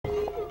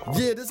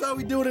Yeah, this how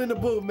we do it in the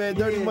booth, man.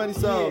 Dirty Money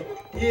song.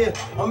 Yeah,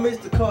 I'm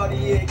Mr.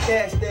 Cartier,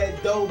 cash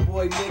that dough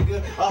boy,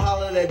 nigga. I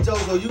holler at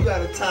Jojo, you got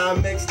a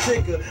Timex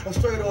ticker. I'm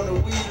straight on the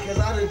weed, cause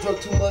I done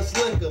drunk too much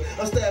liquor.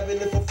 I'm stabbing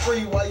it for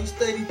free while you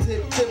steady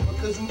tipper,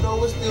 cause you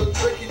know it's still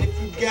tricking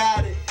if you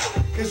got it.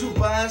 Cause you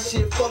buying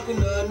shit, fucking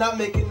her, not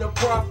making a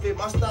profit.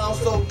 My style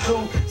so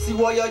new, see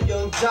why y'all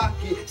young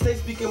jockey. Stay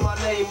speaking my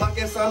name, I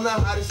guess I'm not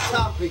hot as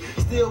topic.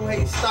 Still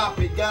hate, stop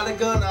it, got a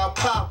gun, I'll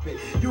pop it.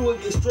 You will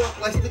get struck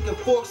like sticking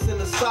forks in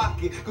a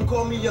socket. Could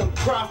call me Young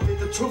Prophet,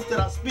 the truth that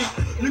I speak.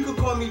 You could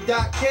call me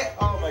Doc Cat.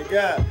 Oh my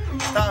God,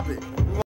 stop it.